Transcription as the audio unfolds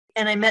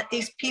and I met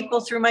these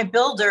people through my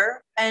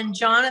builder, and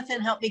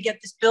Jonathan helped me get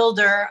this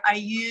builder. I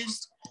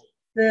used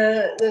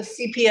the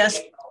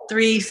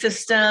CPS3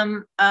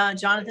 system,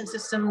 Jonathan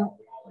system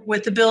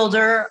with the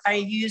builder. I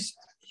used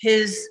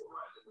his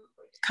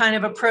kind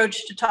of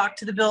approach to talk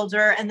to the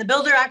builder, and the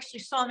builder actually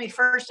saw me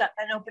first at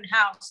an open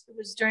house. It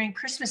was during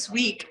Christmas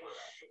week,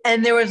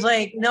 and there was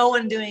like no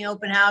one doing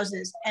open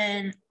houses,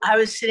 and I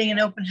was sitting in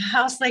open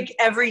house like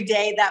every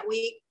day that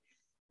week,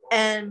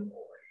 and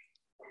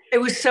it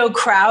was so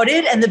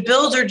crowded, and the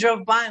builder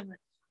drove by and went,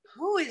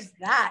 who is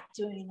that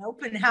doing an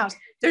open house?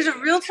 There's a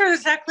realtor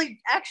that's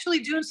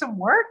actually doing some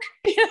work,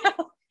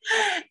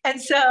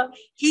 And so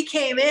he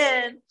came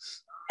in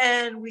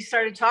and we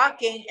started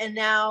talking, and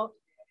now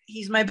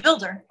he's my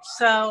builder.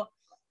 So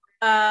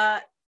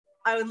I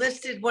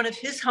listed one of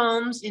his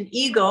homes in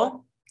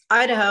Eagle,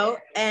 Idaho,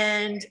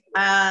 and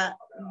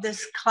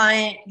this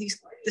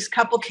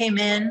couple came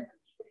in,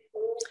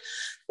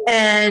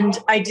 and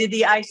I did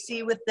the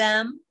IC with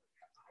them,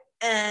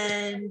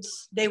 and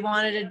they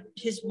wanted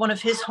one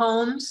of his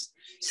homes.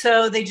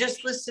 So they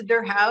just listed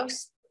their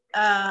house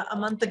a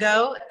month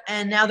ago,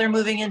 and now they're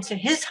moving into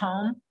his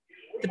home,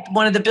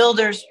 one of the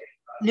builders'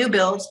 new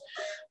builds,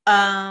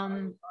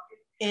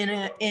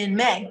 in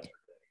May.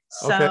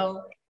 So okay.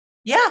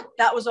 Yeah,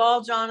 that was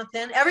all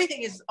Jonathan.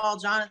 Everything is all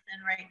Jonathan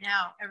right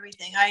now.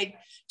 Everything. I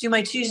do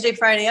my Tuesday,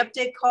 Friday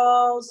update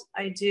calls.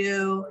 I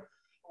do.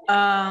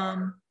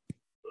 I'm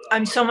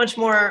so much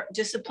more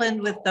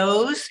disciplined with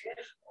those.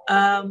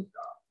 And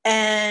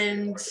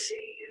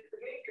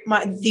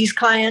these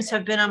clients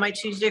have been on my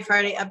Tuesday,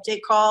 Friday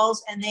update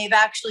calls, and they've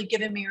actually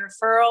given me a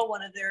referral.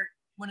 One of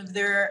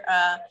their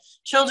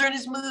children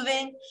is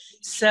moving.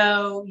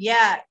 So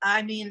yeah,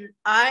 I mean,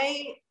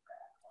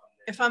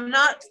 if I'm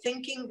not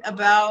thinking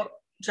about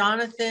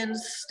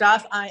Jonathan's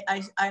stuff,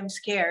 I'm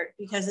scared,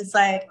 because it's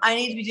like, I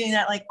need to be doing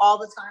that like all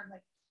the time,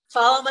 like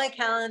follow my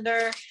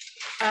calendar.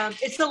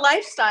 It's a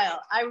lifestyle.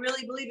 I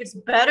really believe it's a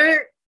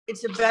better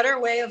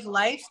way of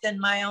life than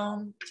my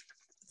own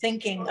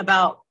thinking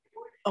about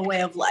a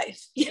way of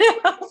life,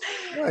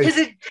 because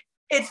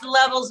it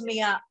levels me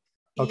up.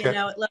 Okay. It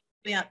levels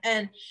me up,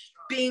 and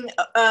being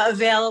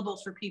available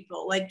for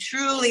people, like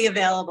truly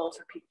available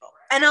for people,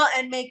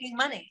 and making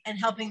money and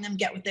helping them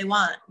get what they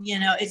want.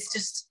 It's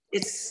just,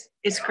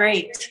 it's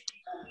great.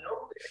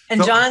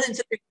 And Jonathan's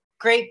a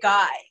great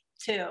guy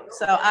too.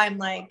 So I'm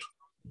like,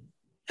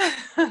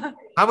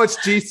 how much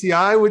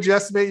GCI would you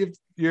estimate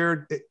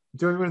you're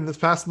doing in this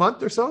past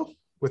month or so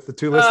with the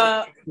two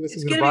listings?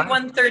 It's going to be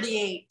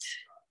 138.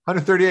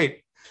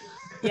 138.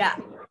 Yeah.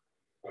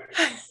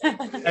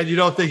 And you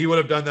don't think you would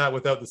have done that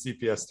without the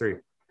CPS3?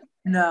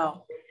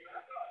 No,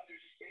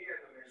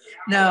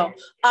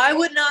 I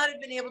would not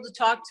have been able to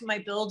talk to my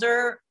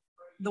builder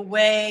the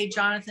way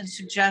Jonathan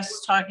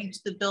suggests talking to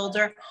the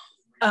builder,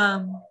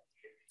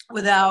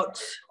 without,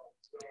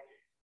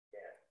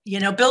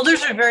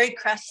 builders are very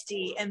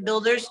crusty, and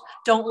builders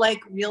don't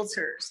like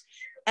realtors.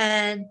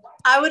 And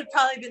I would have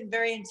probably been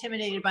very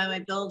intimidated by my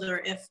builder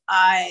if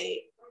I,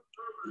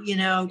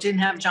 didn't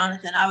have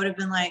Jonathan. I would have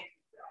been like,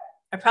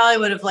 I probably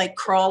would have like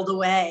crawled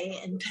away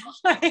and been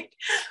like,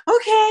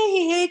 okay,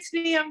 he hates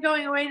me, I'm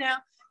going away now,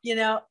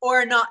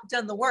 or not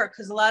done the work.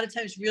 Because a lot of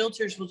times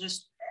realtors will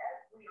just,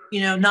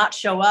 not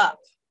show up.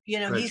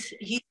 Right.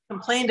 He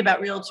complained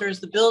about realtors,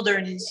 the builder,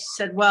 and he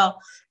said, well,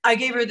 I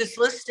gave her this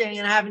listing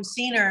and I haven't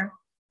seen her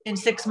in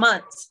 6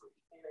 months.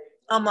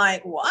 I'm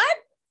like, what?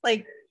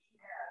 Like,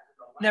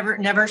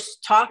 never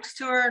talks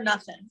to her,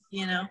 nothing,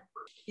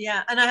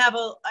 Yeah, and I have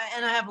a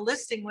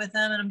listing with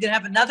him, and I'm gonna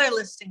have another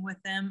listing with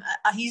him.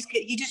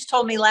 He just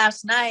told me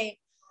last night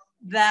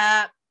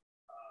that,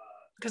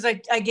 because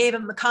I gave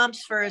him the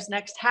comps for his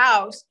next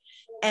house,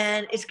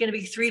 and it's gonna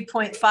be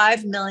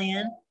 3.5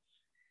 million.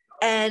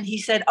 And he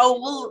said, oh,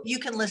 well, you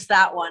can list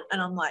that one.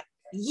 And I'm like,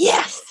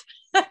 yes.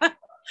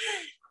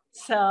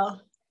 So.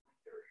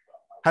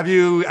 Have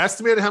you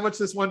estimated how much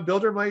this one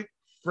builder might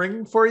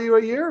bring for you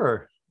a year?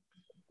 Or?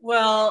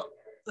 Well,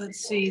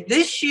 let's see.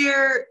 This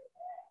year,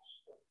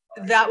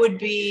 that would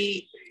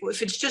be,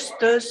 if it's just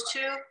those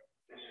two,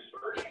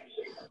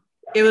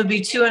 it would be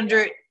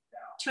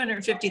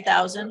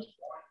 250,000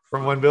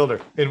 from one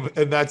builder. And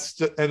it's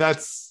going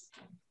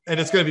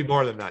to be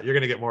more than that. You're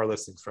going to get more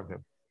listings from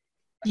him.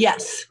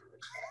 Yes.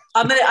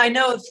 I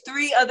know of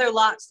 3 other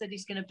lots that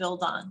he's going to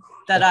build on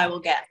that I will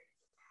get.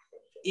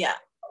 Yeah.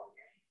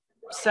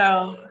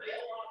 So,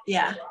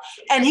 yeah.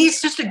 And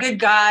he's just a good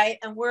guy,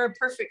 and we're a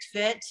perfect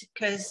fit,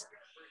 because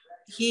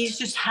he's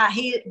just,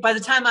 by the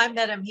time I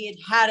met him, he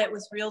had it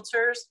with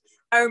realtors.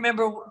 I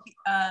remember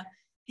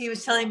he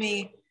was telling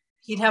me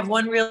he'd have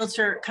one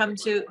realtor come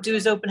to do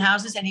his open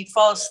houses, and he'd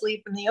fall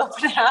asleep in the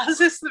open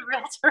houses, the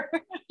realtor.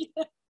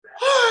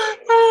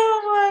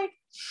 Oh my.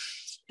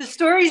 The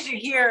stories you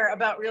hear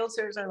about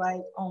realtors are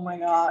like, oh my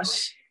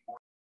gosh,